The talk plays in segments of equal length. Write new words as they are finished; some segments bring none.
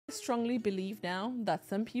Strongly believe now that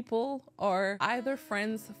some people are either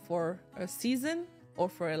friends for a season or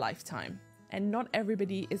for a lifetime, and not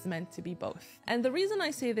everybody is meant to be both. And the reason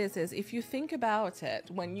I say this is, if you think about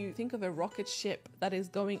it, when you think of a rocket ship that is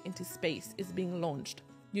going into space, is being launched,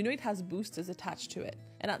 you know it has boosters attached to it,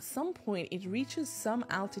 and at some point it reaches some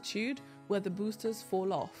altitude where the boosters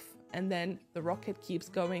fall off, and then the rocket keeps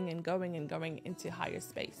going and going and going into higher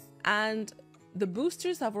space. And the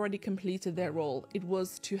boosters have already completed their role. It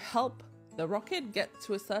was to help the rocket get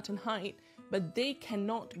to a certain height, but they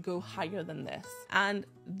cannot go higher than this. And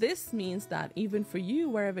this means that even for you,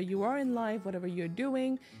 wherever you are in life, whatever you're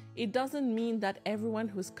doing, it doesn't mean that everyone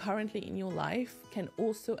who's currently in your life can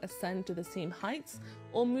also ascend to the same heights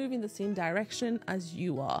or move in the same direction as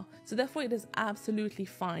you are. So therefore, it is absolutely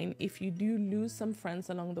fine if you do lose some friends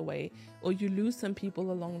along the way, or you lose some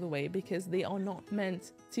people along the way, because they are not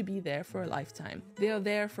meant to be there for a lifetime. They are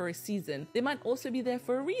there for a season. They might also be there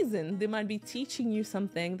for a reason. They might be teaching you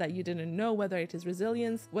something that you didn't know, whether it is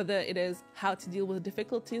resilience, whether it is how to deal with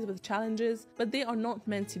difficulties, with challenges, but they are not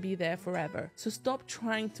meant to be there forever. So stop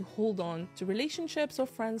trying to hold on to relationships or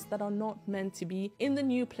friends that are not meant to be in the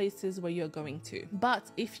new places where you're going to.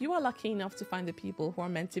 But if you are lucky enough to find the people who are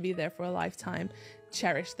meant to be there for a lifetime,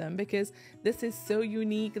 cherish them, because this is so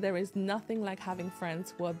unique. There is nothing like having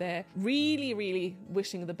friends who are there really, really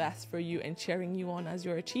wishing the best for you and cheering you on as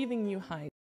you're achieving new heights.